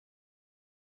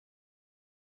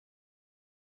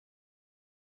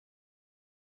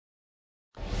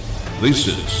This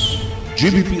is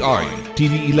GBPI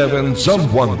TV11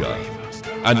 Zamboanga,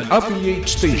 an affiliate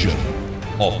station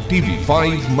of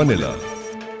TV5 Manila.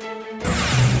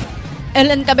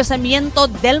 El encabezamiento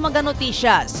del Mga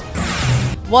Noticias.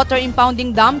 Water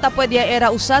impounding dam ta pwede era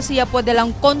usa siya pwede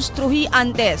lang konstruhi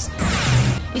antes.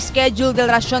 Schedule del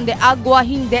rasyon de agua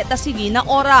hindi ta sige na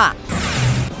ora.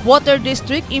 Water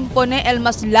District impone el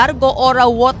mas largo ora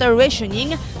water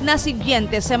rationing na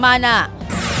siguiente semana.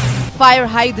 Fire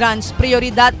hydrants,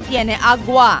 prioridad tiene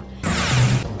agua.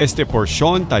 Este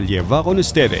porción ta lleva con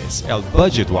ustedes el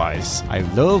Budget-Wise. I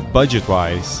love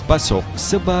Budget-Wise. Pasok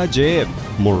sa budget.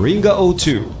 Moringa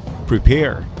O2.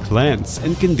 Prepare, cleanse,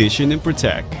 and condition and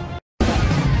protect.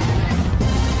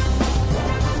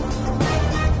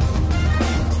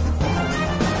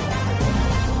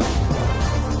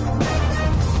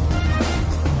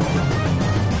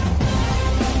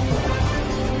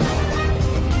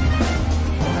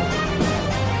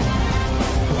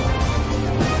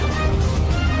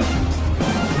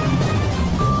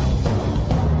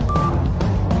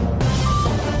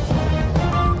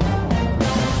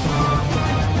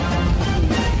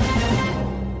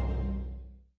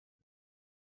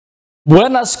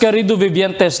 Buenas, querido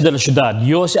vivientes de la ciudad.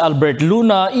 Yo si Albert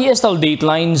Luna y esta el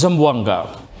Dateline Zamboanga.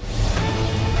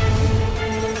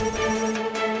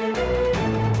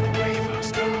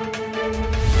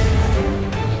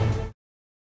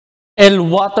 El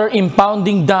water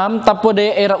impounding dam ta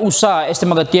puede era usa este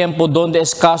mga tiempo donde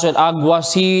escaso el agua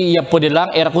si ya puede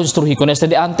lang era construir con este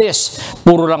de antes.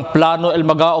 Puro lang plano el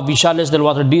mga oficiales del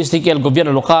water district y el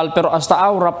gobierno local pero hasta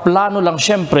ahora plano lang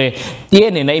siempre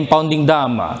tiene na impounding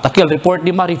dam. Takil report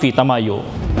ni Marifita Mayo.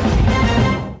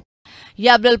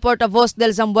 Yabla el portavoz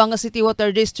del Zamboanga City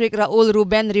Water District Raul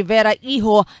Ruben Rivera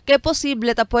Hijo que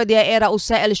posible ta puede era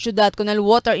usa el ciudad con el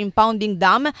water impounding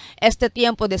dam este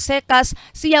tiempo de secas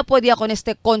siya puede con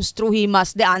este construir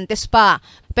más de antes pa.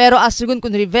 Pero según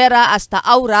con Rivera hasta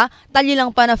ahora tali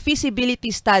lang pa na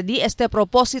feasibility study este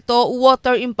propósito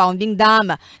water impounding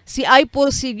dam. Si ay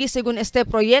pursigi según este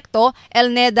proyecto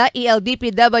el NEDA y el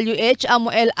DPWH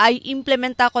amo el ay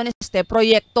implementa con este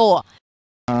proyecto.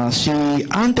 Si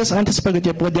antes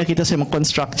pagkatya pwede kita sa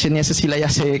construction niya sa sila ya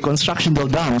sa construction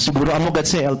del dam siguro amo gad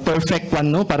sa el perfect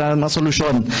one no para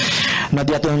masolusyon na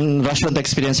diaton rasyon ta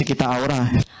experience kita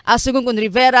ahora. Según con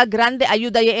Rivera grande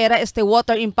ayuda ya era este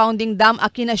water impounding dam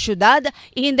aquí na syudad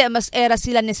y hindi mas era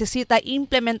sila necesita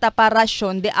implementa para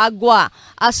rasyon de agua.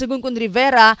 Según con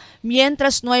Rivera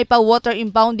mientras no hay pa water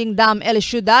impounding dam el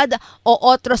syudad o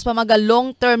otros pa mga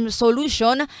long term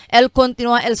solution el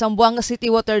continua el Zamboanga City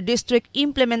Water District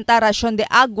implementación de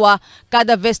agua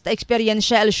cada vez ta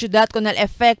experiencia el ciudad con el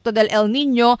efecto del El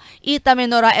Niño y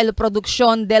menora el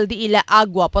producción del di ila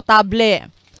agua potable.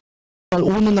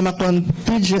 Uno na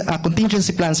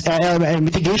contingency plans,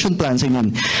 mitigation plans, I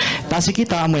mean. Kasi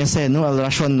kita mo yan no,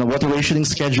 ration water rationing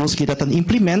schedules kita tan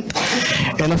implement.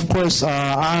 And of course,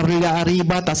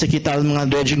 arriba, kasi kita mga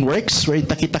dredging works, where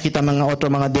kita mga otro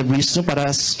mga debris no,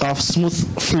 para smooth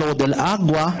flow del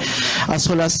agua, as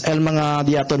well as el mga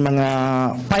diaton mga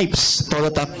pipes,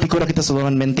 todo ta pikura kita sa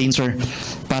mga maintainer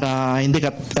para hindi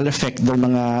ka effect del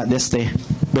mga deste.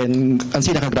 Ben, ang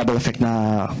sinaka-grabe effect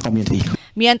na community.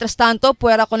 Mientras tanto,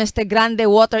 fuera con este grande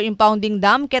water impounding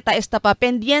dam que está pa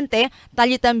pendiente,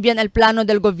 tali también el plano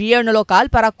del gobierno local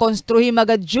para construir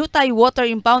magadjutay water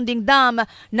impounding dam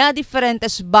na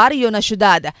diferentes barrio na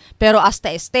ciudad. Pero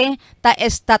hasta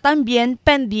está también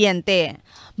pendiente.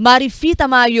 Marifita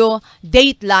Mayo,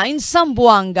 Dateline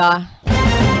Zamboanga.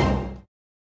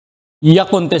 Ya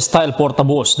contesta el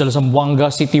portavoz del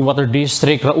Zamboanga City Water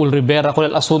District Raul Rivera con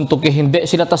el asunto que hindi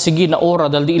sila tasigi na ora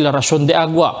dal di ila rasyon de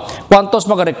agua. Cuantos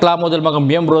mga reklamo del mga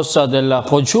miyembros del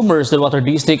consumers del Water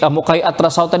District amo kay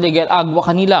atrasaw talaga el agua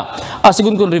kanila.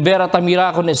 Asigun con Rivera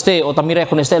tamira con este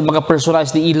el mga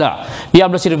personajes di ila.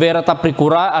 Diabla si Rivera ta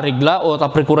precura arregla o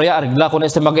ta precuraya arregla con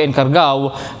este mga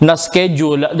encargao na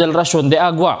schedule del rasyon de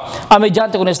agua.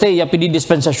 Mediante con este ya pidi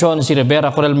dispensasyon si Rivera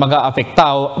con el mga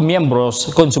afectao miyembros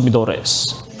consumidores.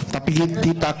 Tapi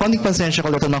kita konting pasensya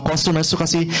ko dito ng customers so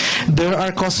kasi there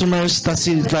are customers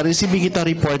na receive kita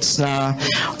reports na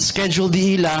schedule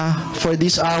di ila for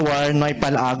this hour na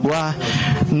ipalagwa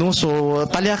no so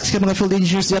taliak sa mga field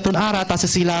engineers diaton ara ta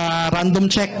sila random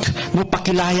check no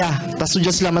pakilaya ta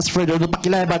suggest sila mas further no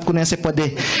pakilaya bat kuno se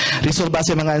pwede resolve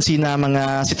sa mga ansina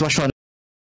mga sitwasyon.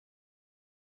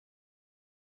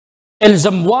 El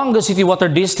Zamboanga City Water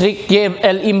District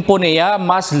el imponea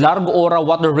mas largo ora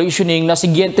water rationing na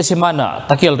siguiente semana.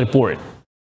 Takil report.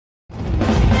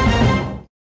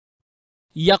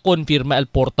 Ya konfirma el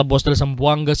portavoz del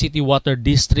Zamboanga City Water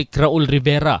District Raul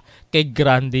Rivera que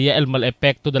grande ya el mal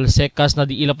epekto del secas na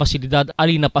di ila pasilidad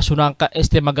alina pasunangka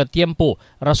este magatiempo,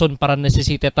 razon para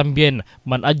necesite también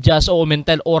man-adjust o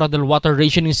aumentar el hora del water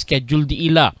rationing schedule di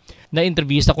ila. Na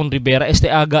entrevista con Rivera este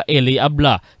aga LA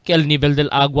habla que el nivel del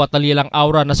agua talielang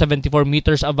aura na 74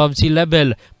 meters above sea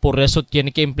level, por eso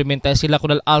tiene que implementar sila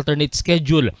con el alternate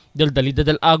schedule del dalida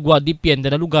del agua depende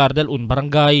na lugar del un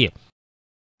barangay.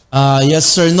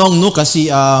 Yes, Sir Nong, no,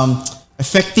 kasi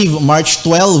effective March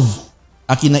 12,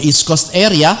 aki na East Coast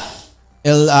area,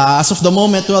 as of the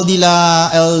moment, well, di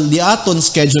aton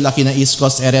schedule aki na East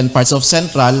Coast area and parts of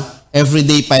Central,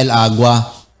 everyday pa el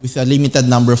agua with a limited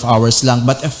number of hours lang.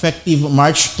 But effective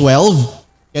March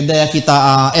 12, kaya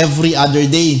kita every other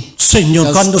day.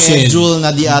 Senyor, kando schedule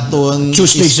na di aton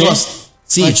Tuesday, East Coast.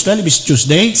 March 12 is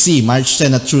Tuesday? March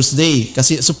 10 na Tuesday.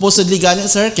 Kasi supposedly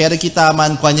ganyan, sir, kaya kita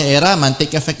man kanya era, man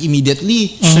take effect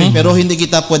immediately. Pero hindi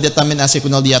kita pwede tamin as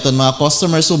kunal diaton mga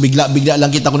customers. So bigla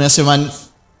lang kita kunya si man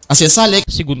asesalik.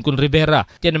 Según con Rivera,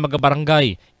 tiene mga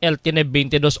barangay, él tiene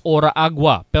 22 hora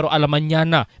agua, pero a la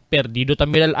mañana, perdido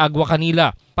también el agua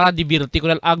kanila. Para divertir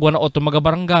con el agua na otro mga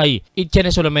barangay, y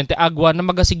tiene solamente agua na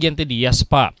mga siguiente días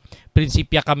pa.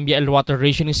 Principia cambia el water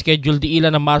rationing schedule di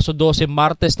ila na Marzo 12,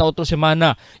 martes na otro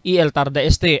semana, y el tarda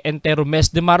entero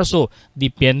mes de Marzo.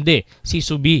 Depende si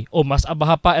subi o mas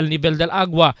abaha pa el nivel del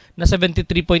agua na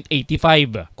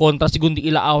 73.85. Kontra según di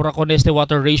ila aura con este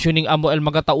water rationing amo el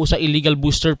mga tao sa illegal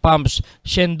booster pumps,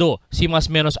 siendo si mas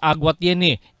menos agua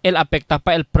tiene, el apekta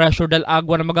pa el pressure del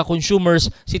agua ng mga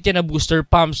consumers si tiene booster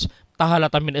pumps,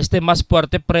 tahala tamin mas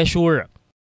fuerte pressure.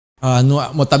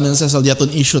 Mo tamin sa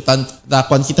diaton issue tan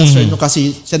kwan kita sir no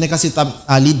kasi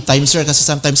lead time sir kasi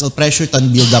sometimes el pressure tan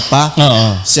build up pa.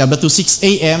 Siya ba to 6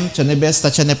 AM tiyan best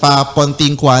ta tiyan pa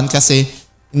konting kwan kasi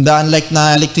unlike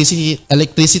na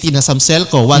electricity na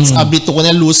samselco once abito ko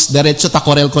na loose diretso ta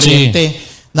korel kuryente.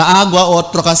 Na agua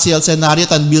otro kasi el scenario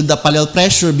tan build up pa el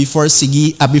pressure before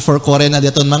kore na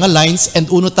diaton mga lines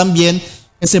and uno tambien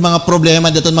kasi mga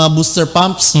problema diaton mga booster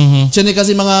pumps. Tiyan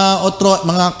kasi mga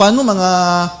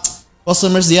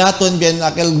customers diaton bien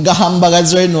akel gahambagan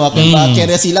sir no akel ba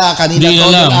kere sila kanila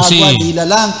agua dila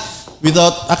lang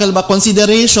without akel ba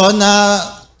consideration na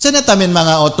sana tamen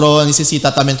mga otro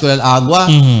necesita tamen kulal agua.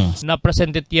 Na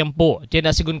presente tiempo tiene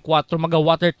sigun 4 mga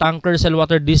water tankers sa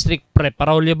water district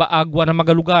preparao liba agua na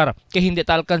mga lugar kaya hindi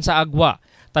talkan sa agua.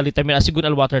 Talitamin asigun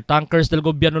al water tankers del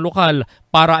gobyerno lokal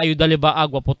para ayuda liba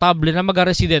agua potable na mga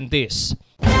residentes.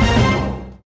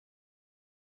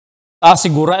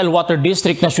 Asegura el Water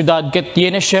District na syudad que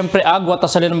tiene siempre agua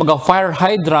tasalin mga fire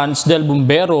hydrants del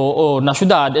bombero o na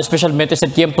syudad, especialmente sa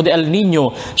tiempo de El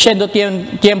Niño, siendo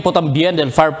tiempo también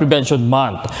del Fire Prevention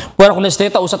Month. Pero kung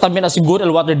esteta usa también asegura el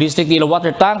Water District y el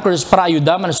water tankers para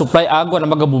ayuda man supply agua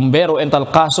ng mga bombero en tal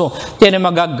caso tiene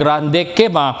mga grande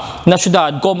kema na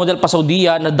syudad como del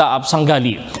Pasaudia na daap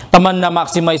sanggali. Taman na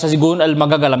maximize sa sigun el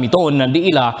mga galamiton na di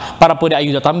ila para pwede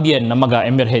ayuda también ng mga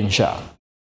emerhensya.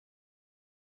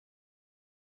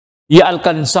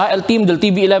 Ialcanza el team del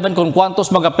TV11 con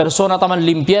cuantos mga persona taman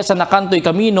limpieza na kanto y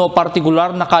camino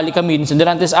particular na kali kamin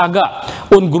sindirantes aga.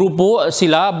 Un grupo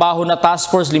sila bajo na task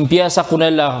force limpieza con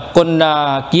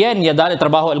quien ya dale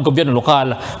trabajo el gobierno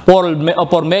local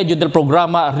por medio del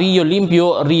programa Rio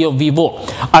Limpio, Rio Vivo.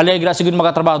 Alegra sigun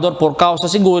mga trabajador por causa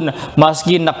sigun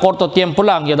maskin na corto tiempo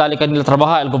lang ya dale kanila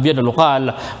trabajo el gobierno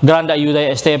local. Grande ayuda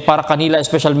para kanila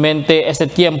especialmente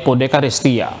este tiempo de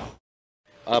carestía.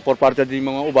 Por parte di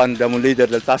mga uban, damong leader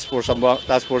del task force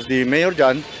di Mayor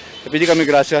Jan, pwede kami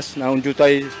gracias na unju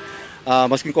tayo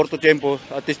masking korto tiempo,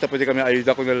 at least pwede kami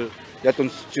ayuda ko ng yatong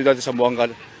siyudad de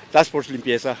Zamboanga, task force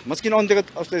limpieza. Maskin on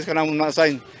dekat ustedes ka naman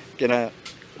na-assign, kina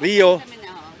Rio,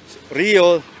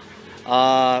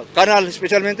 Canal,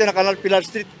 especialmente na Canal Pilar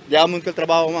Street, diamond ka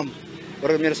trabaho ma'am.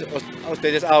 Pero mira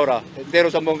ustedes ahora, entero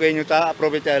Zamboanga inyo ta,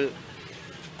 aprovecha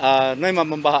no hay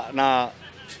mamambaha na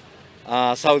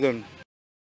Southern.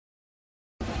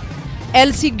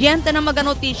 El siguiente na mga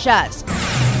noticias.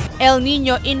 El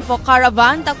Niño Info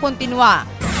Caravan ta continua.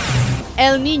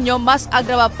 El Niño mas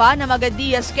agrava pa na mga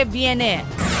días que viene.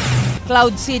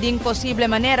 Cloud seeding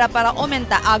posible manera para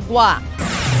aumenta agua.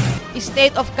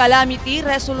 State of calamity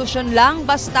resolution lang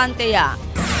bastante ya.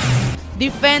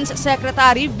 Defense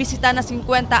Secretary visita na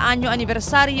 50 año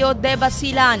aniversario de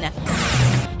Basilan.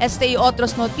 Este y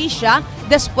otros noticia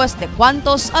después de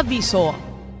cuantos aviso.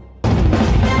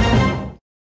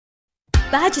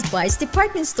 Budget-wise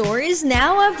department store is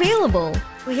now available.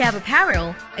 We have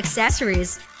apparel,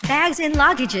 accessories, bags and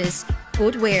luggages,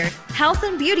 footwear, health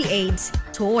and beauty aids,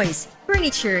 toys,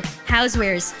 furniture,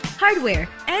 housewares, hardware,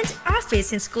 and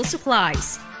office and school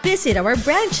supplies. Visit our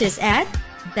branches at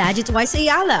Budgetwise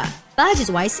Ayala,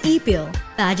 Budgetwise Ipil,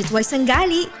 Budgetwise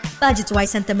Sangali, Budgetwise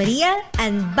Santa Maria,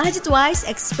 and Budgetwise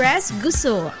Express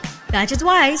Guso.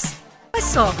 Budgetwise,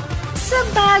 pasok sa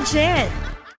budget!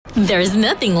 There's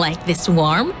nothing like this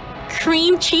warm,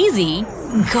 cream cheesy,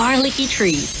 garlicky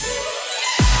treat.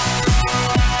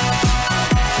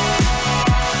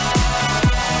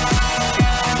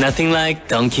 Nothing like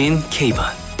Dunkin'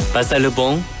 K-Bun.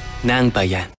 Pasalubong ng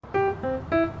bayan.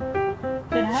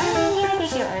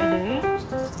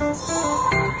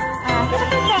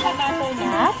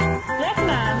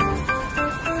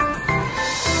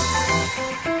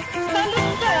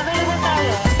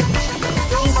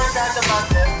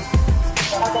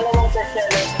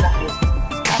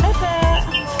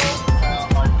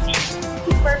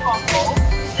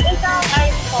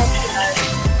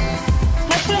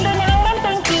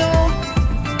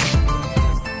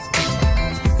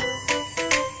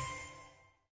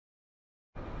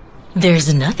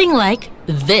 There's nothing like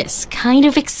this kind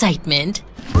of excitement.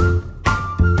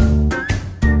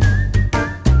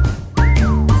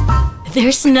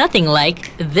 There's nothing like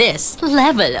this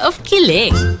level of kilig.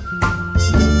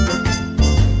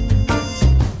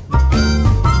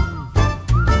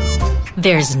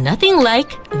 There's nothing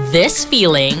like this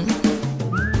feeling.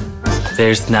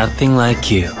 There's nothing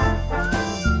like you.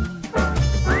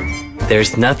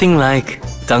 There's nothing like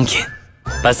Dunkin'.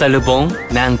 Pasalubong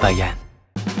ng bayan.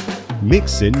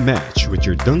 Mix and match with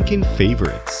your Dunkin'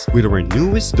 favorites with our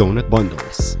newest donut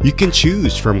bundles. You can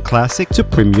choose from classic to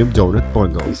premium donut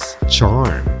bundles.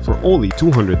 Charm for only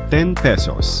 210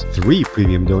 pesos. 3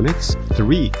 premium donuts,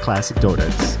 3 classic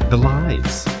donuts.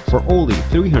 Delights for only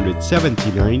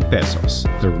 379 pesos.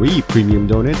 3 premium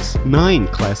donuts, 9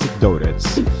 classic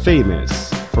donuts. Famous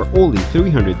for only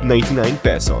 399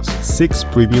 pesos. 6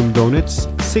 premium donuts,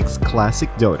 6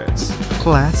 classic donuts.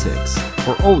 Classics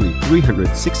for only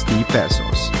 360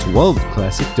 pesos. 12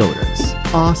 classic donuts.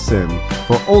 Awesome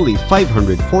for only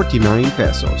 549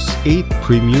 pesos. 8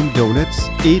 premium donuts,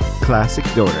 8 classic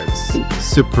donuts.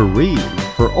 Supreme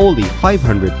for only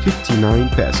 559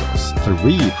 pesos.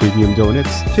 3 premium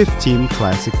donuts, 15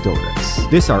 classic donuts.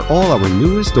 These are all our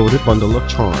newest donut bundle of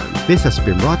charm. This has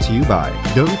been brought to you by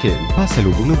Dunkin',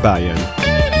 Pasalubong ng Bayan.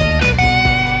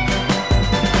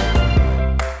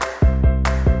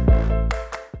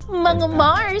 Mga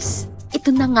Mars!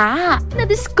 Ito na nga!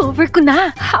 Na-discover ko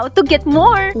na how to get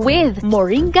more with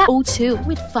Moringa O2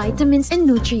 with vitamins and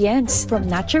nutrients from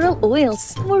natural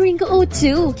oils. Moringa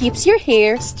O2 keeps your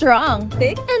hair strong,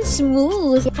 thick, and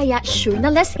smooth. Kaya sure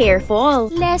na less hair fall,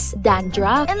 less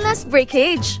dandruff, and less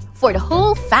breakage. For the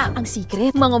whole fam, ang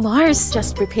secret, mga Mars,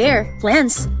 just prepare,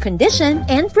 cleanse, condition,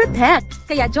 and protect.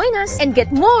 Kaya join us and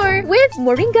get more with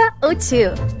Moringa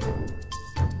O2.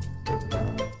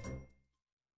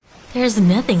 There's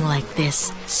nothing like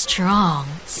this strong,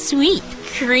 sweet,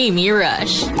 creamy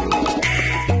rush.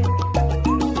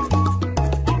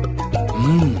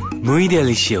 Muy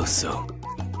delicioso.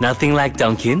 Nothing like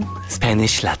Dunkin'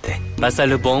 Spanish Latte.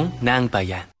 Pasalubong ng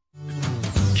bayan.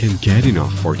 Can't get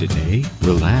enough for today?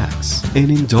 Relax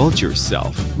and indulge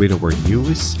yourself with our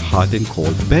newest hot and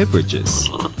cold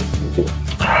beverages.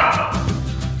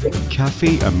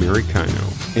 Cafe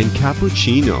Americano and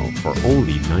Cappuccino for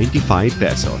only 95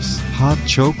 pesos. Hot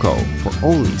Choco for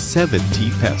only 70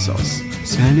 pesos.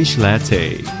 Spanish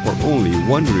Latte for only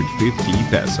 150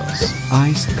 pesos.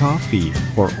 Iced Coffee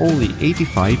for only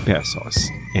 85 pesos.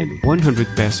 And 100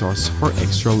 pesos for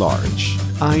extra large.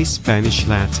 Iced Spanish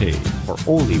Latte for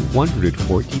only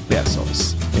 140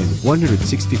 pesos. And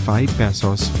 165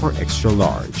 pesos for extra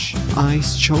large.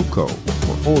 Iced Choco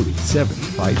for only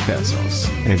 75 pesos.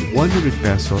 And 100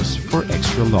 pesos for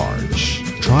extra large.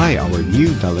 Try our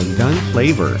new Dalandan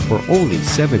flavor for only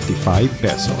 75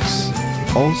 pesos.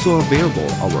 Also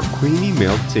available our creamy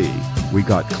milk tea. We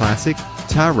got classic,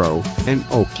 taro, and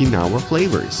Okinawa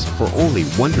flavors for only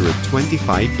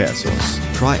 125 pesos.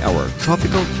 Try our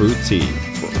tropical fruit tea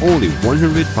for only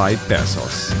 105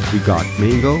 pesos. We got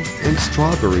mango and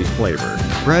strawberry flavor.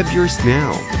 Grab yours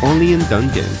now, only in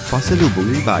Dunkin',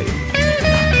 Pasalubong ng Bayan.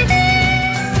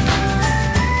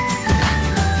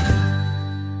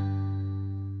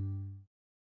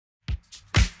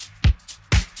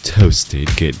 Toasted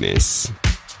goodness.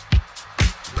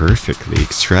 Perfectly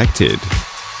extracted.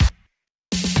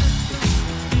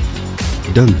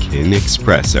 Dunkin'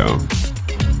 Espresso.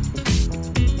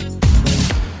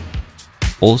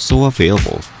 Also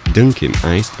available, Dunkin'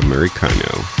 Iced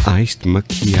Americano, Iced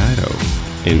Macchiato,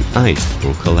 and Iced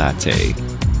Mocha Latte.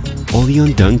 Only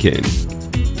on Dunkin'.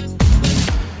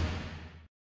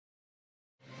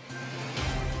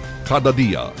 Kada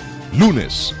día,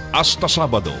 lunes hasta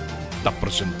sábado, te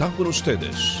presenta con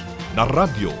ustedes la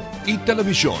radio y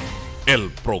televisión,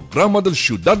 el programa del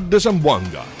Ciudad de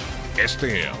Zamboanga.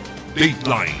 Este es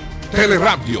Dateline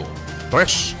Teleradio,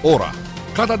 3 horas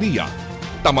cada día.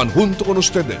 Taman junto con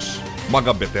ustedes,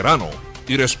 mga veterano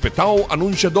y respetado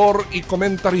anunciador y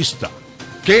comentarista,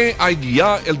 que hay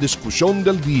guía el discusión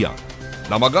del día,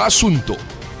 la mga asunto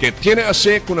que tiene a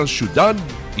ver con la ciudad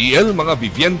y el mga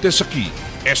vivientes aquí.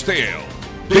 Este es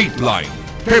Dateline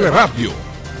Teleradio.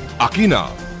 Aquí na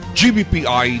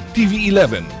GBPI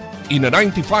TV11 y na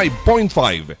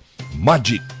 95.5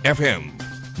 Magic FM.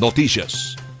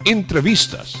 Noticias,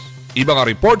 entrevistas y mga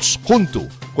reports junto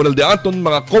con el de aton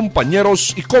mga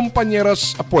compañeros y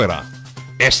compañeras afuera.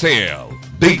 Este es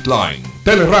Dateline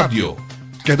Teleradio.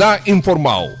 Queda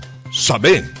informado,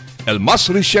 sabe el más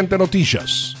reciente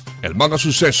noticias, el mga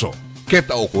suceso que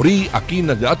te ocurrí aquí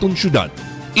na de aton ciudad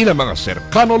y na mga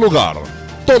cercano lugar.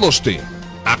 Todos te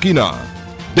aquí na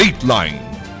Dateline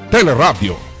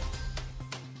Teleradio.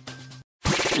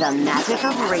 The magic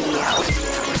of radio.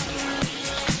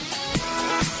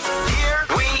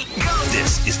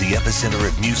 This is the epicenter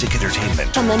of music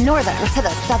entertainment. From the northern to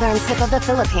the southern tip of the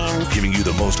Philippines. Giving you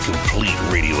the most complete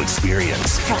radio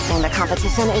experience. Crushing the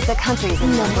competition is the country's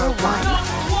number one.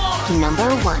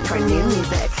 Number one for new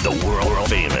music. The world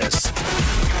famous.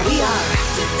 We are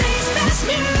today's best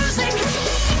music.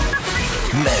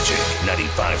 Magic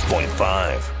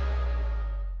 95.5.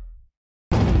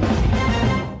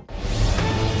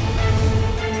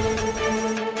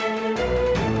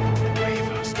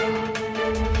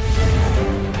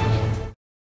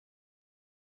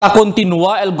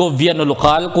 Continúa el gobierno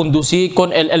local conducir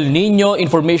con el Niño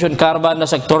Information Caravan na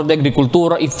sector de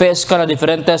agricultura y pesca na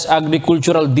diferentes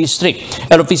agricultural district.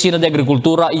 El Oficina de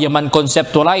Agricultura yaman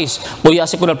conceptualize o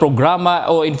yase con el programa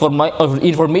o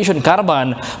Information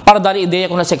Caravan para dar idea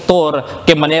con el sector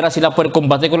que manera sila puede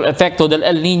combatir con el efecto del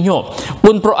El Niño.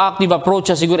 Un proactive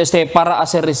approach siguro para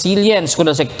hacer resilience con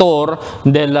el sector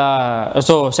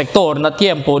sector na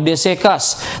tiempo de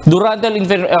secas. Durante el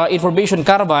Information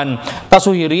Caravan,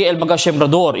 tasuhir el mga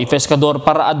sembrador y pescador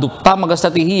para adopta mga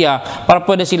estratehiya para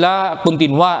pwede sila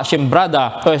continua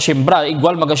sembra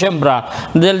igual mga sembra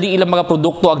dahil ilang mga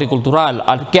produkto agrikultural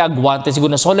at kaya aguante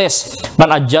siguro na soles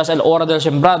man-adjust el hora del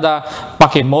sembrada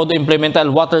pakimodo implementa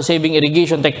el water saving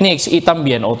irrigation techniques y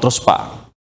también otros pa.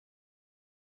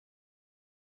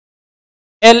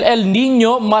 El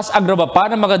Niño mas agrava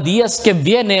pa ng mga días que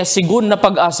viene según na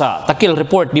pag-asa. Takil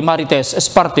report di Marites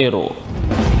Espartero.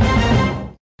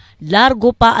 Largo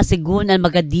pa asigun ang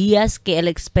mga días que el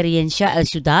experiencia al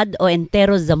ciudad o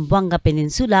entero Zamboanga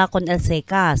Peninsula con el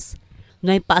secas.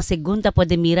 No hay pa asigun ta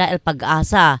pwede mira el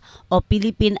pag-asa o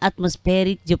Philippine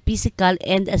Atmospheric Geophysical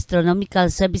and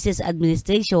Astronomical Services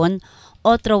Administration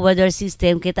otro weather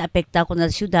system que ta apekta con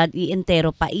el ciudad y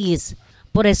entero país.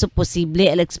 Por eso posible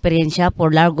el experiencia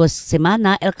por largos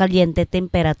semana el caliente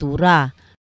temperatura.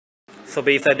 So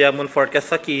based on the amount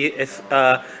forecast aquí, is,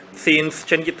 since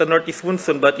Chen kita northeast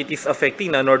monsoon, but it is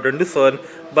affecting na northern Luzon,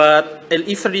 but el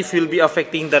easterlies will be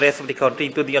affecting the rest of the country,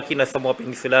 including aquí na Samoa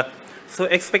Peninsula.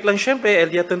 So expect lang syempre, el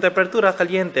día temperatura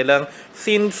caliente lang,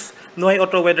 since no hay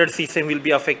otro weather system will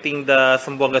be affecting the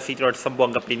Zamboanga City or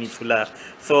Zamboanga Peninsula.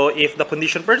 So if the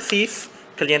condition persists,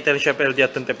 caliente lang syempre el día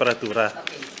temperatura.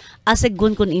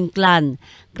 Asegun kun inclan,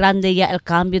 grande ya el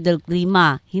cambio del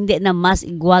clima, hindi na mas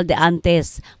igual de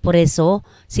antes. Por eso,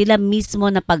 sila mismo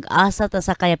na pag-asa ta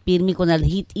sa kaya pirmi con el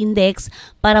heat index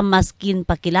para maskin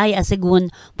pakilay asegun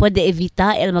pwede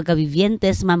evita el mga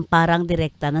vivientes mamparang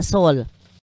direkta na sol.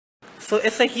 So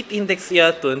as a heat index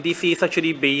yaton, this is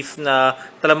actually based na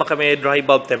talama kami dry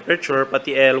bulb temperature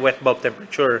pati el wet bulb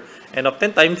temperature. And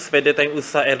oftentimes, pwede tayong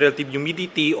usa el relative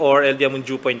humidity or el diamond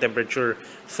dew point temperature.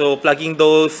 So plugging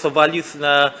those values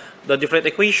na the different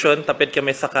equation, tapet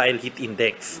kami sa el heat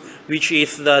index, which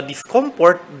is the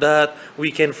discomfort that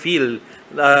we can feel.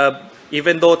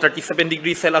 Even though 37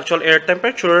 degrees el actual air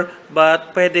temperature,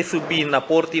 but pwede subin na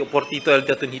 40 o 42 el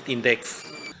daton heat index.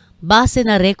 Base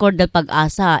na record del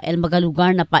pag-asa, el mga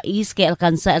lugar na pais kay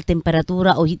alkansa el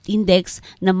temperatura o heat index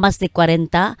na mas de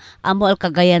 40 amo el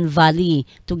Cagayan Valley,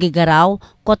 Tugigaraw,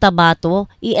 Cotabato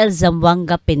y el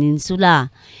Zamboanga Peninsula.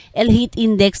 El heat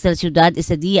index del ciudad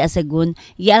ese día asegun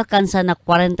y alkansa na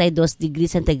 42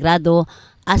 degrees centigrado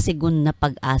asegun na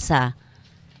pag-asa.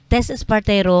 Tess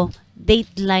Espartero,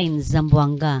 Dateline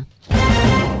Zamboanga.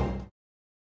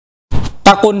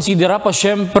 Kakonsidera pa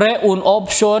siyempre un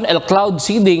option el cloud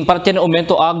seeding para tiene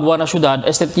aumento agua na syudad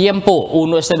este tiempo.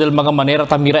 Uno este del mga manera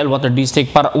tamira el water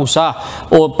district para usa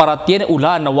o para tiene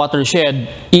ulan na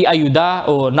watershed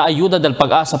iayuda o naayuda del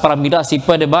pag-asa para mira si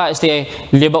pwede ba este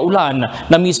leba ulan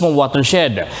na mismong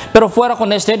watershed. Pero fuera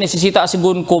con este necesita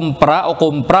asigun compra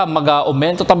maga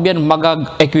aumento también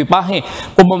maga equipaje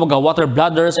como maga water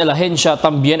bladders el ahensya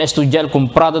también estudiar el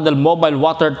comprado del mobile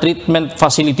water treatment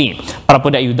facility para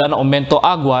pwede ayuda na aumento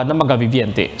agua ng mga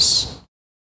vivientes.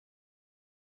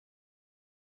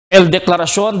 El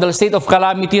deklarasyon del State of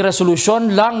Calamity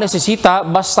Resolution lang necesita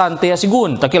bastante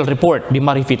asigun. Takil report di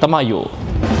Marifita Mayo.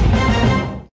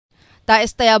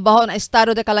 Taestaya bajo na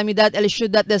estado de calamidad el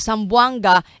ciudad de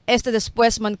Zamboanga,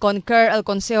 después man concur el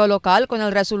Consejo Local con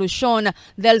el resolución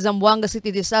del Zamboanga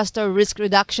City Disaster Risk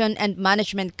Reduction and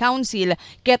Management Council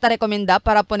que ta recomenda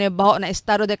para poner bajo na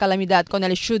estado de calamidad con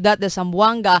el ciudad de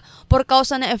Zamboanga por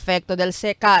causa na efecto del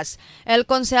secas. El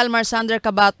concejal Marsander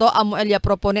Cabato amo elia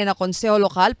propone na Consejo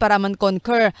Local para man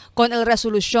concur con el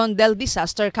resolución del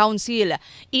Disaster Council.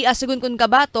 Y asigun kun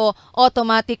Cabato,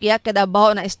 automatic ya queda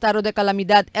bajo na estado de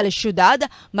calamidad el ciudad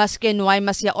maski no hay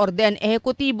masya orden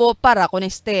ejecutivo para con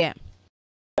este.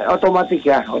 Automatic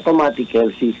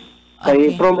LC.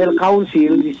 Okay. From el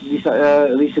council,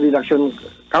 Risk Reduction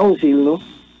Council, no?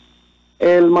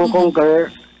 El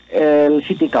Mangconquer, el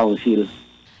City Council.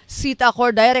 Cita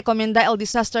Corday recomienda el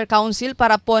Disaster Council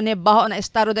para poner bajo na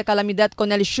estado de calamidad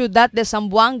con el ciudad de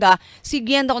Zamboanga,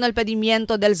 siguiendo con el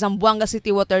pedimiento del Zamboanga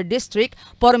City Water District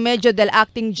por medio del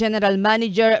Acting General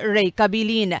Manager Ray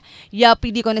Cabilin. Ya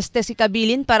pidi con si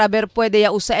Cabilin para ver puede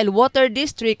ya usa el Water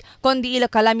District con diila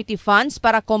calamity funds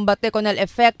para combate con el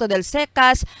efecto del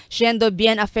secas, siendo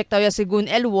bien afectado ya según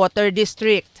el Water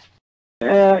District.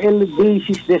 El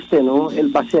basis de este, no? El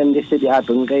basean de este de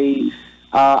aton kay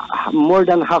more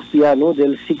than half ya, no,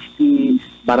 del 60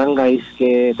 barangays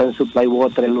que tan supply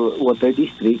water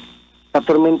district,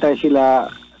 katormenta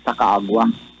sila sa kaagwa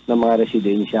ng mga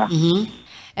residensya.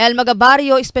 El mga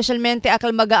barrio, especialmente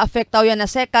akal mga-afectaw yan na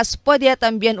secas, pwede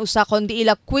también usa kundi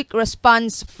ila quick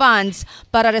response funds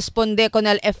para responde con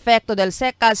el efecto del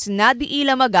secas na di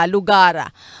ila mga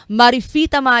lugar.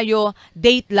 Marifita Mayo,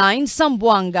 Dateline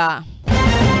Zamboanga.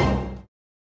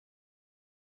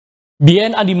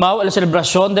 Bien animado la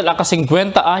celebración del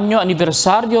 50 año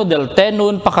aniversario del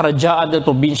Tenun Pakaradyaan del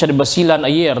provincia de Basilan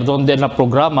ayer, donde en el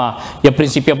programa ya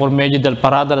principia por medio del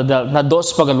parada na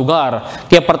dos lugar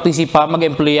que participa mga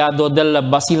empleyado del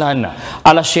Basilan.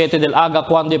 A las 7 del aga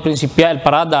cuando principia el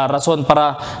parada, razón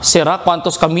para cerrar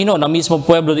cuantos camino na mismo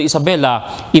pueblo de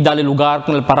Isabela y dale lugar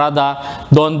con el parada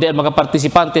donde el mga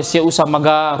participantes se usa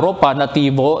mga ropa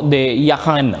nativo de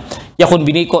Yakan. Yakon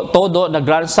biniko todo na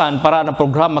grandstand para ng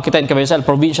programa kita encabeza el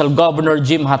Provincial Governor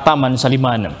Jim Hataman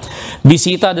Saliman.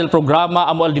 Visita del programa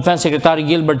amo el Defense Secretary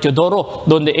Gilbert Teodoro,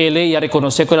 donde él ya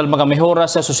reconoce con el mga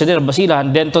mejoras sa suceder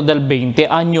Basilan dentro del 20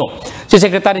 año. Si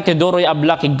Secretary Teodoro ya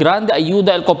habla que grande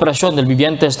ayuda el cooperación del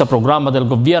vivientes del programa del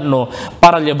gobierno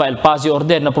para llevar el paz y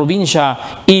orden na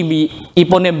provincia y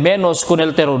poner menos con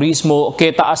el terrorismo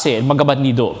que taase el mga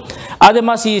bandido.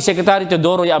 Además, si Secretary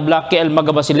Teodoro ya habla que el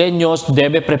mga basileños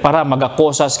debe preparar mga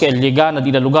cosas que llegan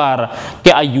a lugar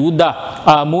que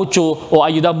ayuda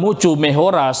mucho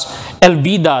mejoras el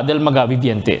vida del mga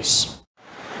vivientes.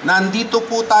 Nandito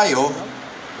po tayo,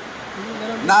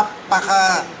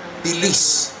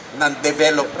 napakabilis ng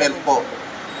development po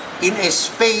in a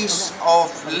space of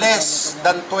less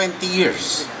than 20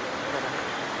 years.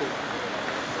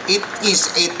 It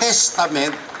is a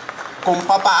testament kung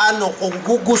papaano kung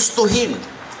gugustuhin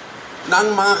ng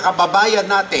mga kababayan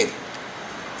natin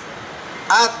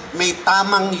at may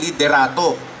tamang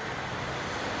liderato,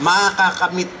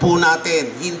 makakamit po natin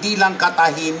hindi lang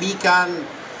katahimikan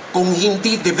kung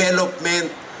hindi development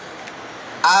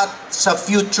at sa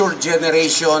future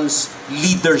generations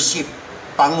leadership,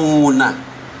 pangunguna.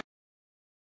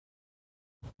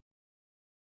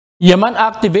 Yaman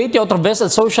activate otra vez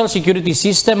el Social Security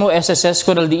System o SSS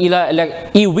con el diila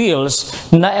e-wheels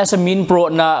na SM Minpro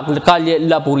na calle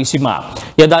La Purísima.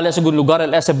 Ya dale a segundo lugar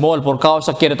el SM Mall por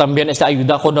causa quiere también esta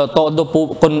ayuda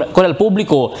con el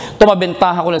público toma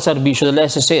ventaja con el servicio del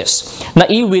SSS. Na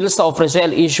e-wheels ta ofrece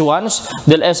el issuance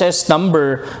del SS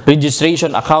number,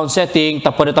 registration, account setting,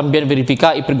 ta puede también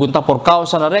verificar y pregunta por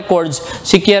causa na records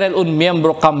si quiere un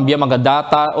miembro cambia mga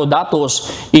data o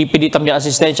datos y pidi también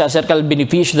asistencia acerca del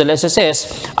beneficio del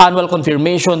SSS, annual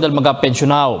confirmation del mga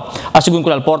pensionado. Asigun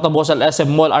con el portavoz del SM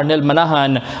Mall Arnel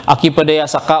Manahan, aquí puede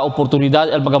sacar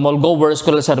oportunidad el mga mall goers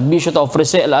con el servicio que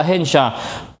ofrece la agencia.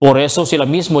 Por eso sila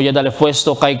mismo ya dale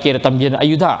puesto kay quiere también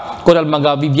ayuda con el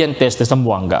mga vivientes de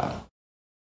Zamboanga.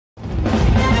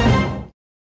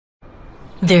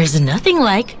 There's nothing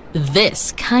like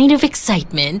this kind of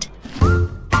excitement.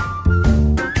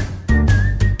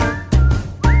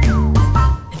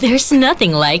 There's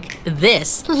nothing like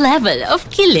this level of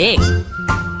kilig.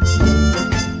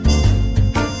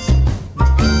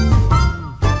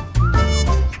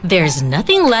 There's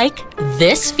nothing like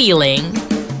this feeling.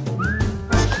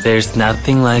 There's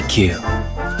nothing like you.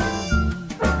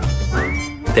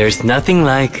 There's nothing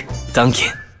like Dunkin'.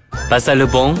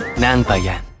 Pasalubong ng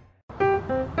bayan.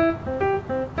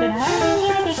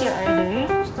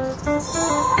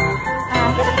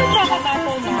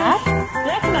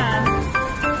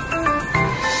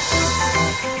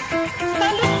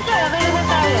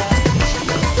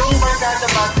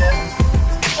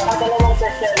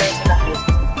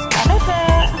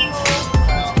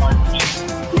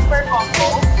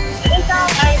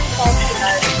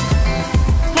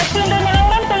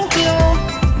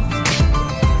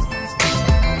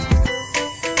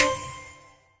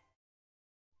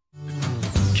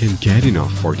 Can get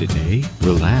enough for today?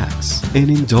 Relax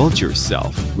and indulge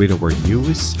yourself with our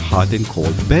newest hot and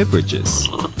cold beverages.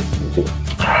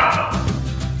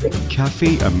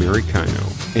 Cafe Americano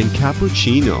and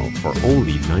Cappuccino for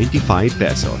only 95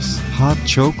 pesos. Hot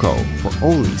Choco for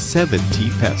only 70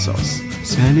 pesos.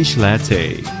 Spanish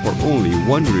Latte for only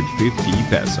 150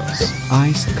 pesos.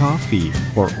 Iced Coffee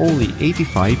for only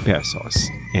 85 pesos.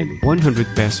 And 100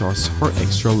 pesos for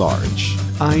extra large.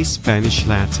 Iced Spanish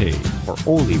Latte for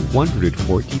only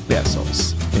 140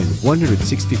 pesos and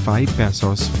 165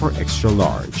 pesos for extra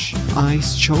large.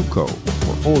 Iced Choco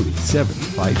for only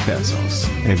 75 pesos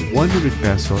and 100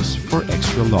 pesos for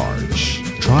extra large.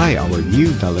 Try our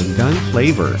new Dalandan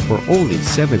flavor for only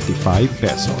 75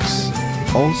 pesos.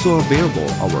 Also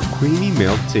available our creamy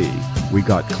milk tea. We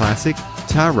got classic,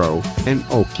 taro, and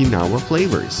Okinawa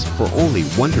flavors for only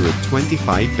 125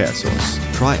 pesos.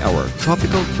 Try our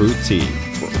tropical fruit tea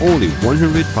for only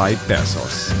 105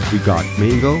 pesos. We got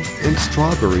mango and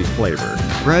strawberry flavor.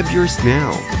 Grab yours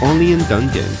now, only in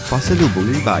Dunkin',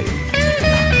 Pasalubong ng Bayan.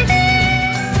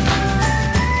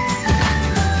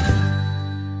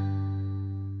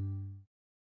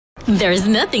 There's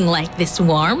nothing like this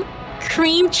warm,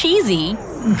 cream cheesy,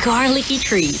 garlicky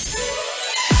treat.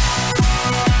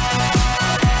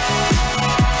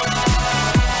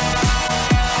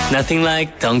 Nothing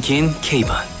like Dunkin'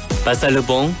 K-Bun.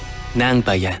 Pasalubong ng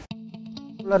bayan.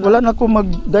 Wala na ako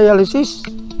mag-dialysis.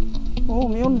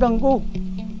 Oo, may undang ko.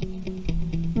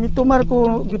 Mitumar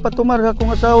ko, gipatumar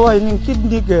akong asawa ng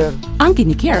kidney care. Ang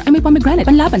kidney care ay may pomegranate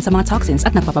panlaban sa mga toxins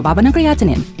at nagpapababa ng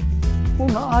creatinine.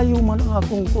 Kung naayaw man ang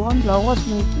akong kuhan, lawas,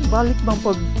 balik bang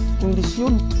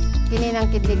pagkondisyon. Kini ng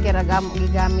kidney care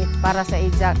gigamit para sa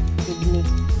ija kidney.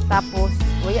 Tapos,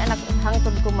 waya na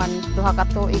hangtod ko man, duha ka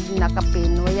tuig na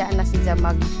kapin, waya na siya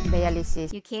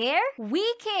mag-dialysis. You care? We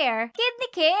care!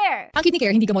 Kidney care! Ang kidney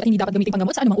care hindi dapat gamitin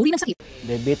panggamot sa anumang uri ng sakit.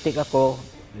 Diabetic ako,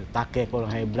 take ko ng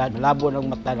high blood, malabo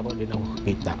ng mata ko, hindi na ako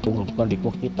kita. Kung hindi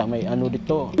ko kita, may ano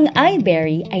dito. Ang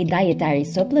iBerry ay dietary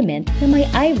supplement na may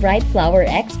iBright flower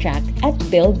extract at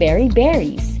bilberry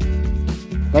berries.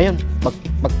 Ngayon,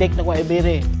 pag-take na ko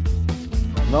iBerry,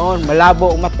 noon,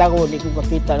 malabo ang mata ko, hindi ko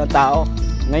kakita ng tao.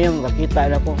 Ngayon,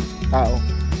 nakita na ko tao.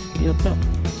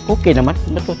 Okay naman.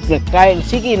 Kain,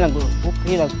 sige lang.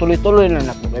 Okay lang. Tuloy-tuloy lang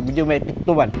ako. May video may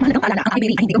tiktuban.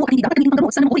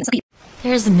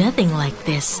 There's nothing like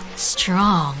this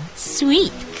strong,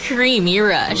 sweet, creamy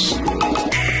rush.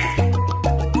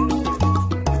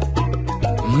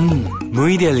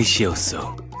 Muy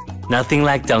delicioso. Nothing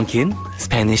like Dunkin'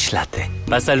 Spanish Latte.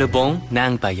 Pasalubong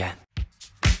ng bayan.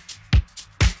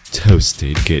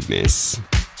 Toasted goodness.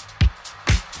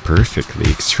 Perfectly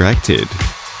extracted.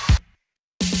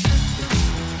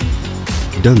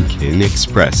 Dunkin'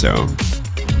 Espresso.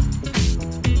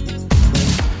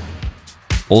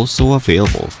 Also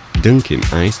available, Dunkin'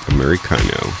 Iced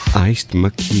Americano, Iced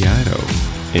Macchiato,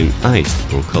 and Iced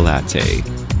Mocha Latte.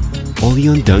 Only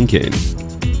on Dunkin'.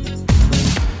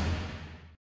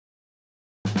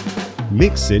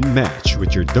 Mix and match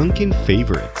with your Dunkin'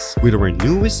 favorites with our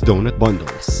newest donut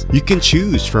bundles. You can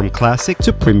choose from classic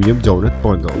to premium donut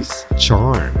bundles.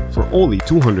 Charm for only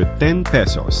 210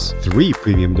 pesos. 3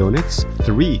 premium donuts,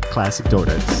 3 classic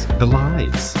donuts.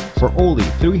 Delights for only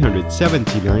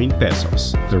 379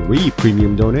 pesos. 3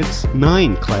 premium donuts,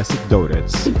 9 classic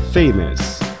donuts.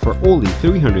 Famous for only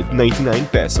 399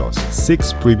 pesos.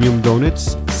 6 premium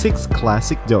donuts, 6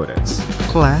 classic donuts.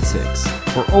 Classics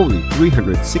for only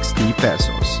 360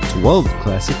 pesos. 12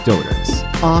 classic donuts.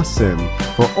 Awesome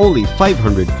for only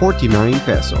 549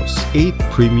 pesos. 8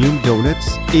 premium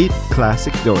donuts, 8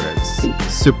 classic donuts.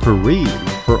 Supreme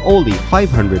for only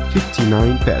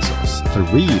 559 pesos.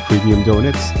 3 premium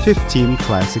donuts, 15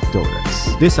 classic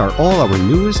donuts. These are all our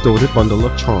newest donut bundle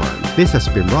of charm. This has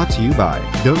been brought to you by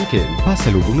Dunkin',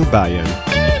 Pasalubong ng Bayan.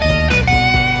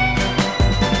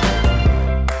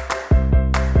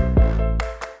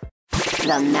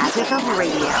 The magic of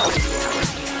radio.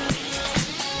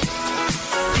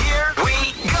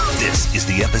 This is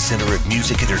the epicenter of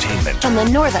music entertainment. From the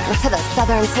northern to the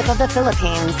southern tip of the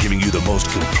Philippines. Giving you the most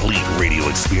complete radio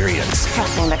experience.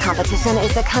 Crushing the competition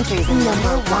is the country's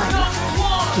number one.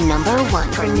 Number one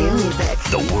for new music.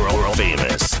 The world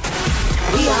famous.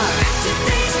 We are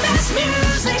today's best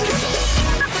music.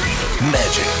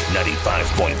 Magic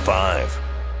 95.5.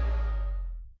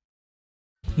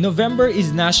 November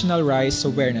is National Rice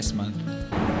Awareness Month.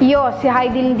 Yo, si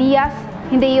Haidil Diaz,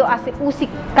 hindi yo asi usik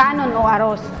kanon o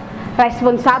aros.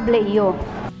 Responsable iyo.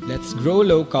 Let's grow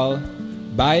local,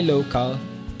 buy local,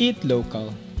 eat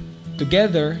local.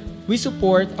 Together, we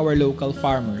support our local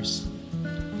farmers.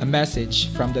 A message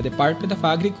from the Department of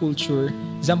Agriculture,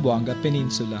 Zamboanga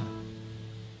Peninsula.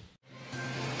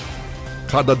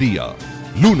 Cada día,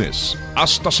 lunes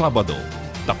hasta sábado,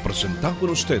 te presentamos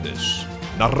con ustedes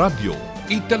la radio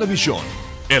y televisión,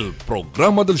 el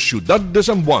programa del Ciudad de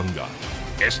Zamboanga.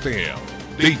 Este es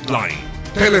Dateline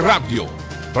Teleradio,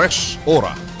 3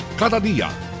 horas cada día.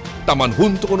 Taman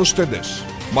junto con ustedes,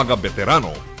 mga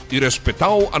veterano y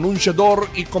respetado anunciador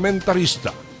y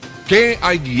comentarista, que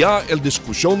hay guía el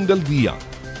discusión del día,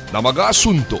 na mga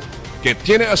asunto que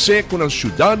tiene a ver con la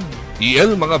ciudad y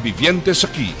el mga vivientes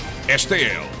aquí.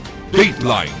 Este es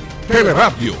Dateline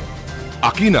Teleradio.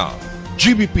 Aquí na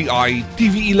GBPI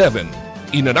TV 11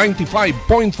 y na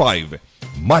 95.5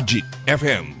 Magic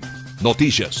FM.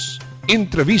 Noticias,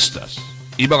 entrevistas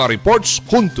y mga reports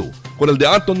junto con el de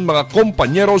aton mga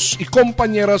compañeros y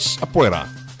compañeras afuera.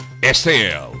 Este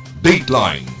es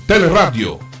Dateline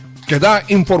Teleradio. Queda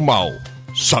informado,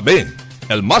 sabe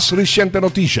el más reciente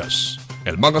noticias,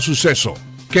 el mga suceso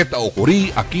que te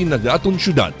ocurrí aquí na de aton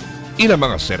ciudad y na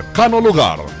mga cercano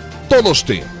lugar. Todos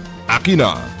te aquí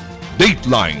na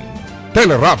Dateline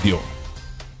Teleradio.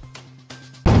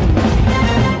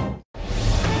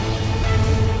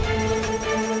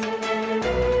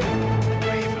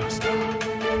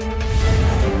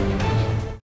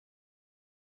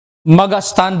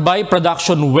 Maga-standby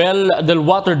production well del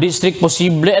Water District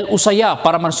posible el usaya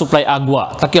para man-supply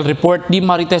agua. Takil report ni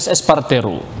Marites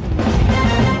Espartero.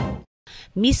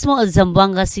 Mismo el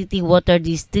Zamboanga City Water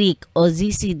District o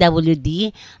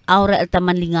ZCWD, ahora el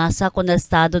tamanlingasa con el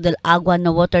estado del agua na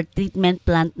water treatment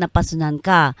plant na pasunan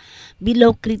ka.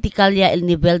 Below critical ya el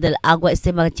nivel del agua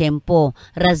este mga tiempo.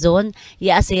 Razón,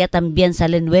 ya asaya también sa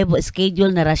nuevo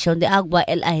schedule na rasyon de agua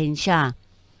el ahensya.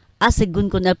 Según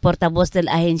con el portavoz del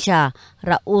ahensya,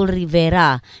 Raul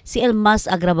Rivera, si el mas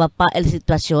agrava pa el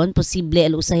situación, posible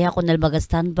el usaya con el baga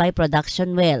standby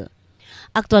production well.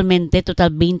 Actualmente, total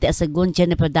 20 según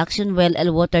tiene production well el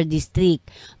Water District,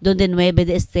 donde 9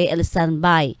 de este el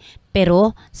standby.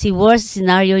 Pero, si worst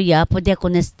scenario ya, puede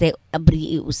con este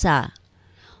abri usa.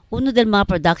 Uno del mga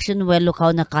production well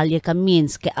lukaw na kalye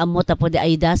kamins, kaya amo ta pwede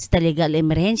ayuda si talaga el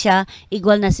emerhensya,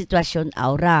 igual na sitwasyon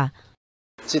aura.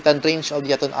 Sitan range of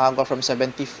yaton agua from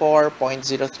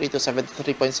 74.03 to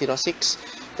 73.06.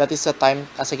 That is the time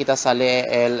asa kita sale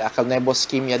el Acalnebo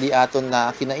scheme ya di aton na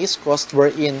kinais cost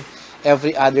wherein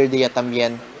every other day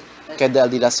también queda el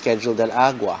dila schedule del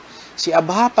agua. Si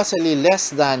abaha pa sali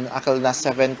less than akal na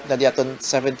 7 na di aton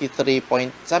 73 point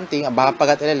something abaha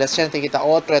pagat ele less siya kita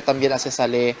otro también asa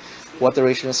sale water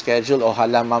ration schedule o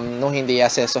hala ma'am no hindi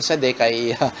aseso sa de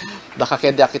kay baka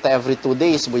keda kita every 2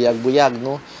 days buyag-buyag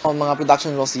no. Ang mga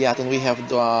production wells diaton we have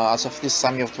as of this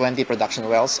time we have 20 production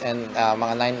wells and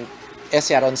mga 9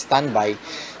 SR on standby.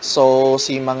 So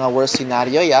si mga worst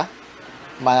scenario ya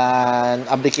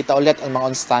man-abri kita ulit ang mga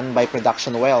on standby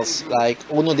production wells like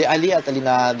uno de ali at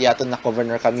alina diaton na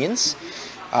Governor Camins.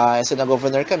 Isa na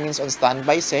Governor Camins on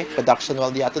standby se production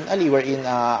well diaton ali wherein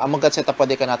among seta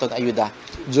pwede ka naton ayuda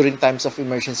during times of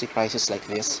emergency crisis like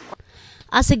this.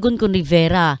 Según con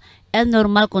Rivera, el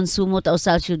normal konsumo tao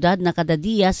sa syudad na kada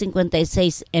dia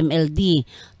 56 MLD,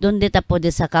 donde ta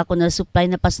pwede saka con el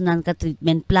supply na pasunan ka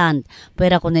treatment plant.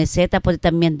 Pero con ese ta pwede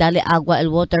también dale agua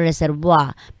el water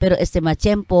reservoir, pero este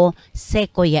machempo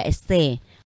seco ya este.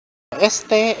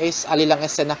 Este is ali lang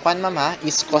este na kwan mama,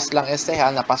 is cost lang este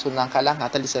ha, napasunan ka lang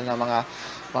natalisa na mga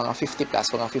 50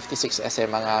 plus, mga 56 ese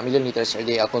mga milliliters per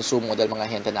day al konsumo del mga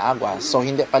gente na agua. So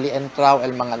hindi pali entraw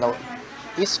el mga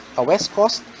is West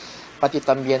Coast pati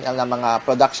tambien na mga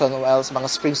production wells, mga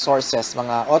spring sources,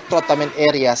 mga treatment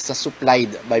areas na supplied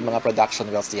by mga production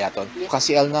wells diaton.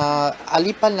 Kasi na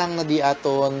alipan lang na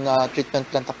diaton treatment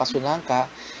plant Pasunangka,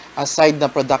 aside na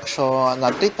production na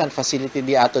treatment facility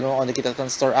diaton no nakita tan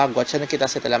store agwa, siya nakita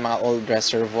sa tala mga old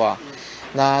reservoir.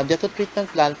 Na dito treatment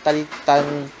plant talitan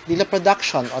nila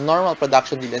production o normal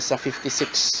production nila sa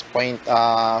 58.50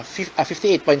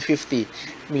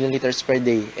 milliliters per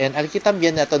day. And al kita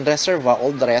bien naton reservoir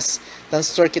old res tan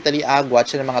store kita li agwa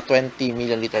siya ng mga 20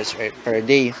 milliliters per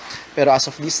day. Pero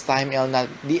as of this time na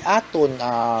di aton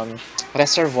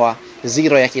reservoir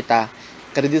zero ya kita.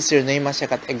 Kadidisir na yung masya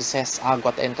kat excess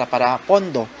agwa ta entra para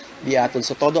pondo di aton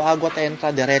so todo agwa ta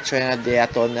entra diretso na di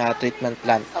aton treatment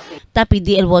plant. Tapi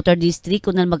DL Water District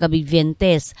kunal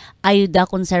magabibientes ayuda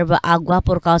konserva agua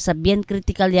por causa bien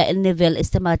critical ya el nivel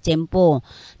este mga tiempo.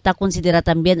 Ta considera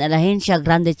también a la agencia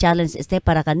grande challenge este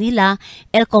para kanila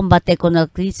el combate con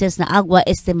el crisis na agua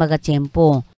este mga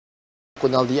tiempo.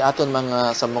 Kunal di aton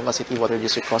mga Zamboanga City Water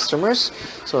District customers,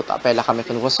 so tapela kami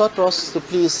con vosotros to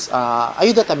please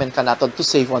ayuda tamen kanaton to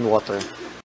save on water.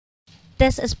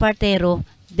 Tess Espartero,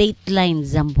 Dateline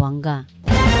Zamboanga.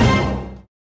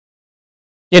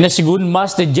 Tiene según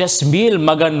más de 10,000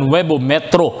 Maganuevo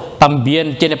Metro.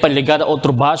 También tiene paligada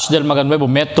otro batch del Maganuevo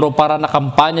Metro para na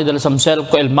kampanya del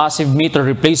Samselco el massive meter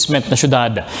replacement na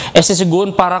syudad. Este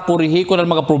según para corrigir con el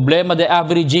mga problema de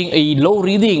averaging a low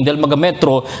reading del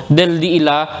Magametro del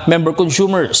Diila member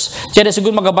consumers. Tiene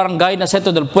según mga barangay na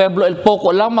sentro del pueblo el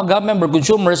poco lang mga member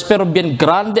consumers pero bien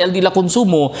grande el Diila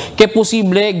consumo que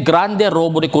posible grande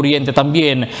robo de kuryente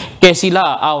también que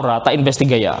sila ahora ta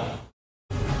investigaya.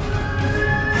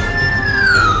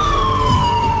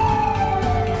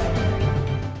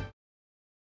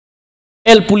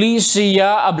 El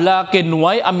policía habla que no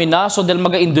hay amenazo del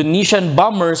mga Indonesian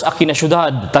bombers aquí na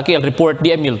syudad. Taki el report di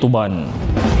Emil Tuban.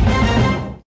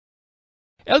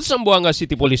 El Zamboanga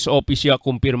City Police Office ya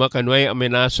kumpirma que no hay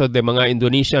amenazo de mga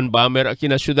Indonesian bomber aquí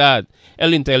na ciudad.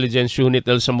 El Intelligence Unit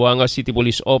del Zamboanga City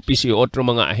Police Office y otro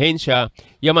mga ahensya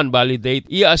yaman validate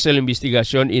y hacer la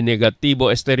investigación y negativo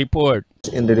este report.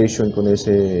 In relation con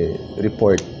ese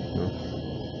report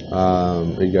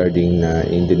regarding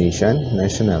Indonesian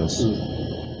nationals,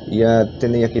 ya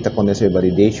tenía kita con ese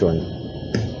validation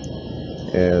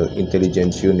el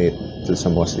Intelligence Unit del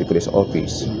Zamboanga City Police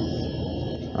Office.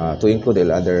 To include the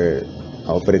other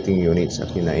operating units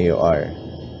aquí na AOR.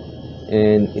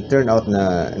 And it turned out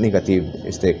na negative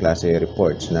este klase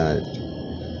reports na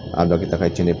habla kita kay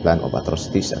plan of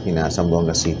atrocities aquí na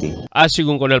Zamboanga City.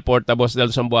 Según con el portavoz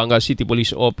del Zamboanga City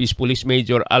Police Office, Police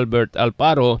Major Albert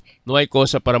Alparo, no hay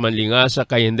cosa para manlingasa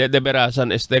kaya hindi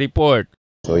deberasan este report.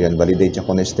 So yan, validate siya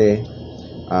con este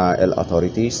el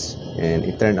authorities and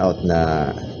it turned out na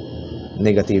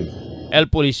negative. El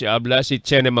polisya habla si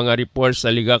tiene mga reports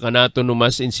sa liga kanato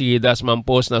numas insigidas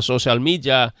mampos na social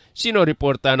media, sino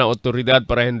reporta na otoridad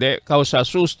para hindi kausa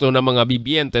susto ng mga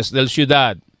bibientes del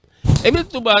syudad. Emil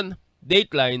Tuban,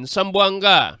 Dateline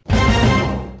Zamboanga.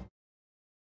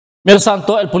 Mel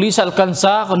Santo, el polis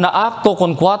alcanza na akto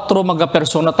con 4 mga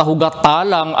persona tahugat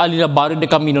talang alina barrio de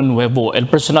Camino Nuevo. El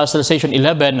personal sa Station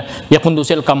 11 ya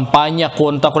conduce el kampanya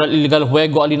contra con el illegal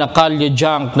juego alina calle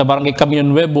junk na barangay Camino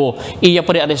Nuevo. Iya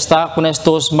pa rin aresta con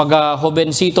estos mga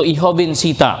jovencito y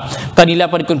jovencita.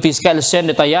 Kanila pa rin confisca el sen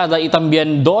detallada y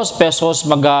también 2 pesos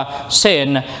mga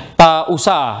sen ta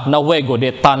usa na juego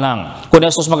de tanang. Con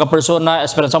estos mga persona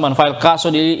esperanza man file kaso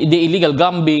de illegal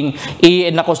gambling y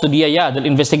na custodia ya del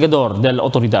investigador del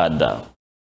autoridad.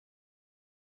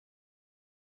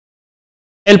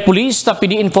 El pulis na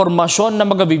pini-informasyon na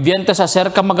mga bibyente sa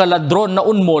serka mga ladron na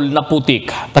unmol na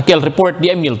putik. Taki el report di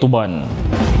Emil Tuban.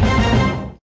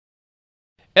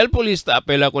 El pulis na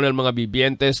apela con el mga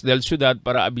bibyentes del ciudad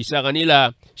para abisa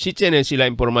kanila si tienen sila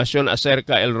impormasyon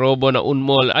acerca el robo na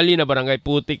unmol alina barangay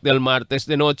putik del martes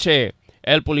de noche.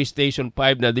 El Police Station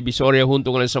 5 na Divisoria junto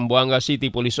con el Zamboanga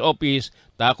City Police Office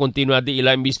ta continua di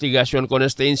ila investigasyon con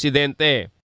este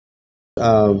incidente.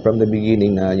 From the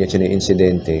beginning na yan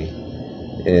incidente,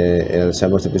 el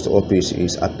Zamboanga City Police Office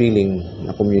is appealing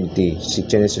na community si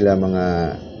tiene sila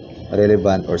mga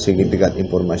relevant or significant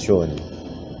informasyon.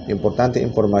 Importante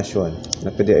informasyon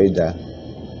na pwede ayuda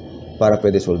para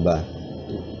pwede solba.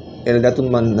 El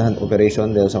datun man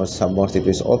operation del Zamboanga City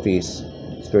Police Office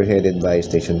spearheaded by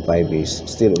Station 5 is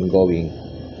still ongoing.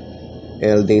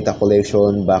 El data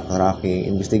collection, backtracking,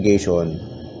 investigation,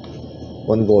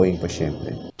 ongoing pa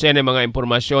siyempre. Tiene mga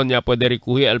impormasyon niya pwede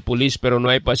rikuhi al pulis pero no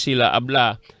ay pa sila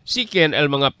abla. Siken el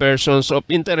mga persons of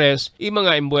interest y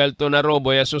mga envuelto na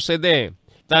robo ya sucede.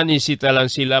 Tanisita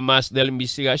lang sila mas del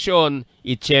investigasyon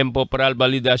y tiempo para la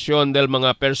validación del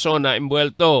mga persona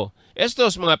envuelto.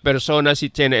 estos mga personas y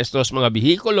tiene estos mga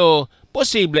vehículo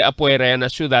posible afuera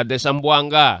na ciudad de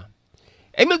Zamboanga.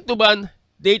 Emil Tuban,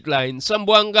 Dateline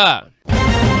Zamboanga.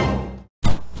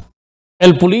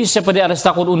 El policía puede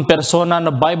arrestar con una persona na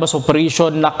bypass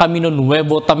operation na Camino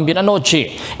Nuevo también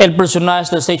anoche. El personal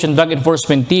del Station Drug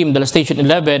Enforcement Team del Station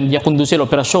 11 ya conduce la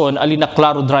operación alina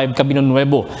Claro Drive Camino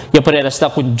Nuevo. Ya puede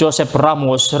arrestar con Joseph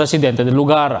Ramos, residente del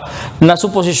lugar. Na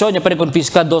su posición ya puede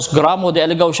confiscar 2 gramos de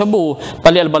ilegal shabu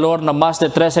pali al valor na más de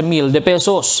 13,000 de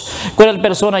pesos. Con el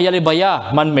persona ya le vaya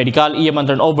man medical y man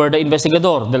turn over the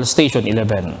investigador del Station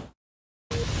 11.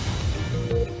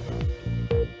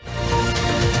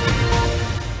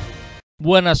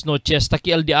 Buenas noches,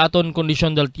 aquí el diaton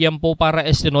condición del tiempo para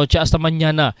esta noche hasta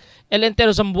mañana. El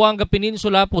entero Zamboanga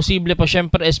Peninsula, posible pa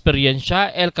siempre experiencia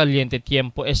el caliente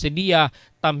tiempo este día,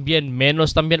 también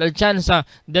menos también el chanza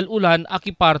del ulan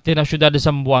aquí parte na ciudad de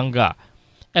Zamboanga.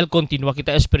 El continua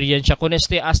kita experiencia con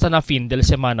este hasta na fin del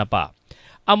semana pa.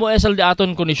 Amo es el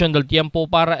diaton condición del tiempo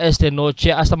para esta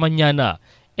noche hasta mañana.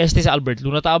 Este es Albert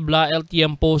Luna Tabla, el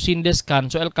tiempo sin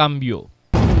descanso, el cambio.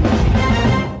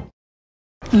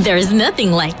 There's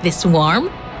nothing like this warm,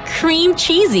 cream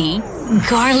cheesy,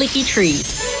 garlicky treat.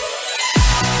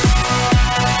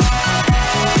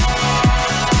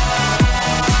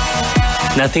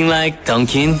 Nothing like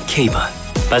Dunkin' K-Bun.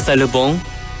 Pasalubong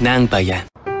ng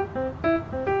bayan.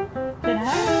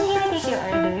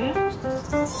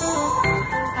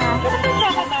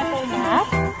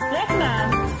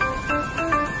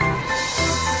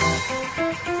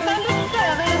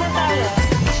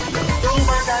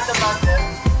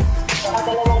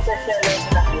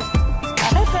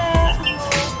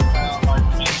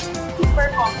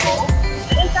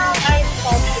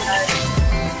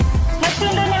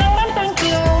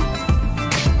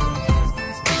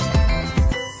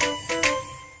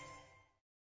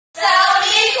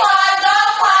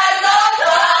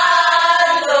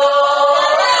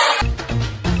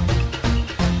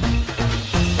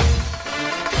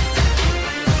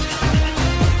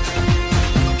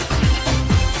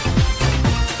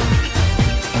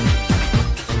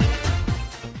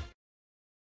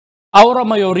 Ahora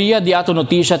mayoría de ato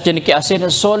noticia tiene que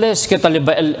hacer soles que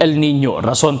taliba el Niño,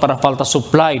 razón para falta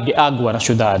supply de agua en la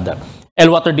ciudad. El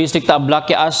Water District habla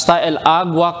que hasta el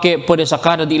agua que puede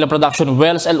sacar de la production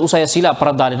wells el usaya sila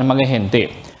para dali ng mga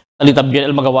gente. Ali también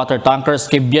el mga water tankers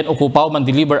que bien ocupado man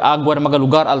deliver agua ng mga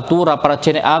lugar altura para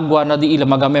tiene agua na di ila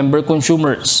mga member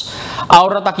consumers.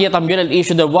 Ahora takia también el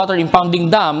issue del water impounding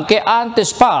dam que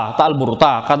antes pa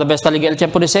talburuta cada vez taliga el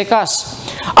tiempo de secas.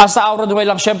 Hasta ahora duway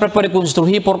lang siyempre pwede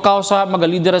konstruhi por causa mga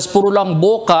lideres puro lang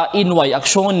boka inway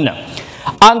aksyon.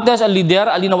 Antes el lider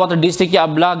alina water district ya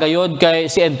habla gayod kay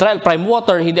si entra el prime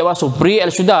water hindi wa supri el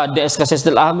ciudad de escasez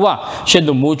del agua.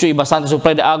 Siendo mucho y bastante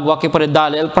supply de agua que puede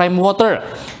dale el prime water.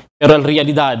 Pero en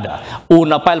realidad,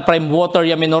 una pa el prime water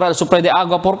ya menor el supply de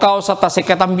agua por causa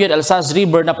taseka también el SAS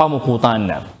River na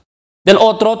pamukutan. Del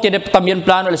otro, tiene también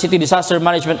plano el City Disaster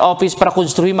Management Office para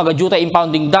construir mga juta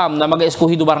impounding dam na mga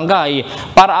escogido barangay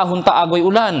para ahunta agway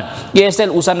ulan. Y es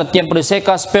el usan na tiempo de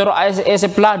secas pero ese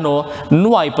plano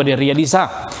no hay pwede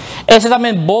realiza. Ese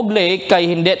también bogle kay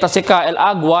hindi taseka el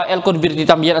agua el converti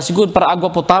también asigud para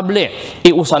agua potable.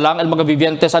 Iusa lang el mga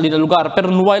vivientes sa lugar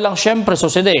pero no hay lang siyempre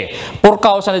sucede por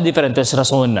causa de diferentes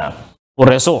razones. Por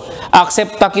eso,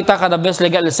 aksepta kita kada vez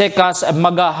legal secas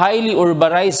mga highly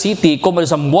urbanized city como el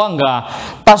Zamboanga,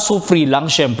 tasufri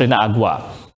lang siyempre na agua.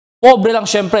 Pobre lang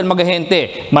siyempre ang mga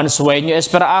gente, mansueño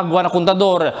espera agua na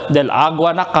contador del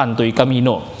agua na kantoy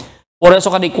camino. Por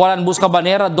eso kadikwalan busca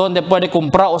manera donde puede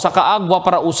comprar o saca agua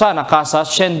para usar na casa,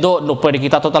 siendo no puede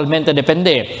kita totalmente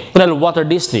depende con el water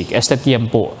district este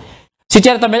tiempo. Si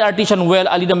tiene también artisan well,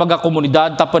 alin na mga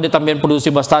komunidad, puede también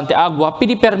producir bastante agua,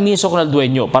 pidi permiso con el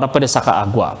dueño para puede saka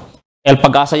agua. El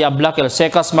pag-asa ya habla que el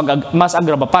secas mas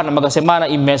agrava pa na mga semana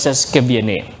y meses que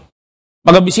viene.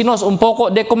 Mga bisinos, un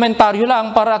poco de comentario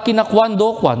lang para kina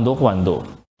cuando.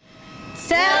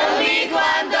 Selfie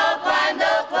cuando.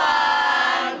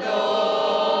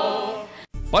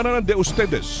 Para de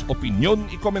ustedes, opinión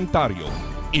y comentario.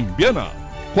 Envíana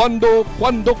cuando.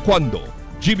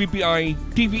 GBPI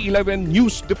TV11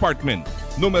 News Department,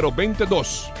 número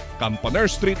 22, Campaner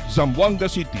Street, Zamboanga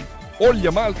City. O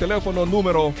llama al teléfono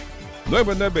número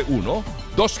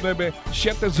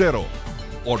 991-2970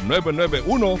 o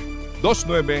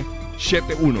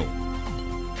 991-2971.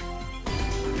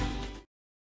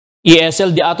 Y es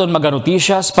el de aton mga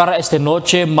noticias para esta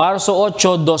noche, marzo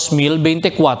 8,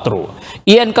 2024.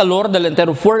 Y en calor del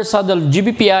entero fuerza del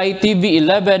GBPI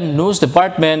TV11 News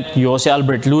Department, yo si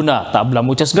Albert Luna. Tabla,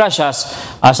 muchas gracias.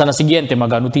 Hasta la siguiente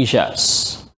mga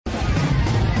noticias.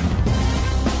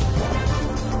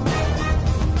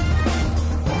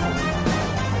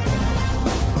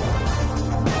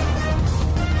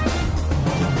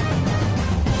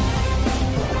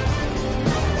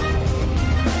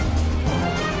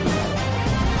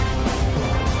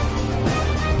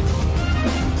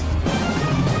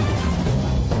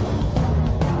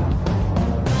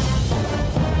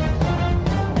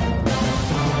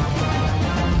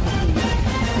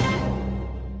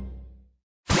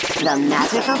 The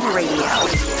magic of radio.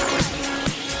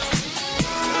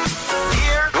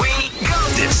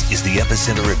 This is the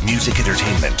epicenter of music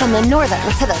entertainment. From the northern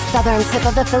to the southern tip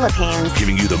of the Philippines.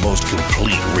 Giving you the most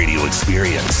complete radio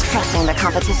experience. Crushing the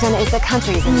competition is the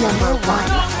country's number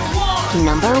one.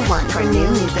 Number one for new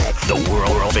music. The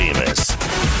world famous.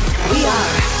 We are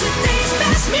today's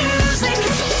best music.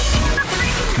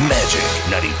 Magic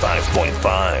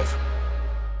 95.5.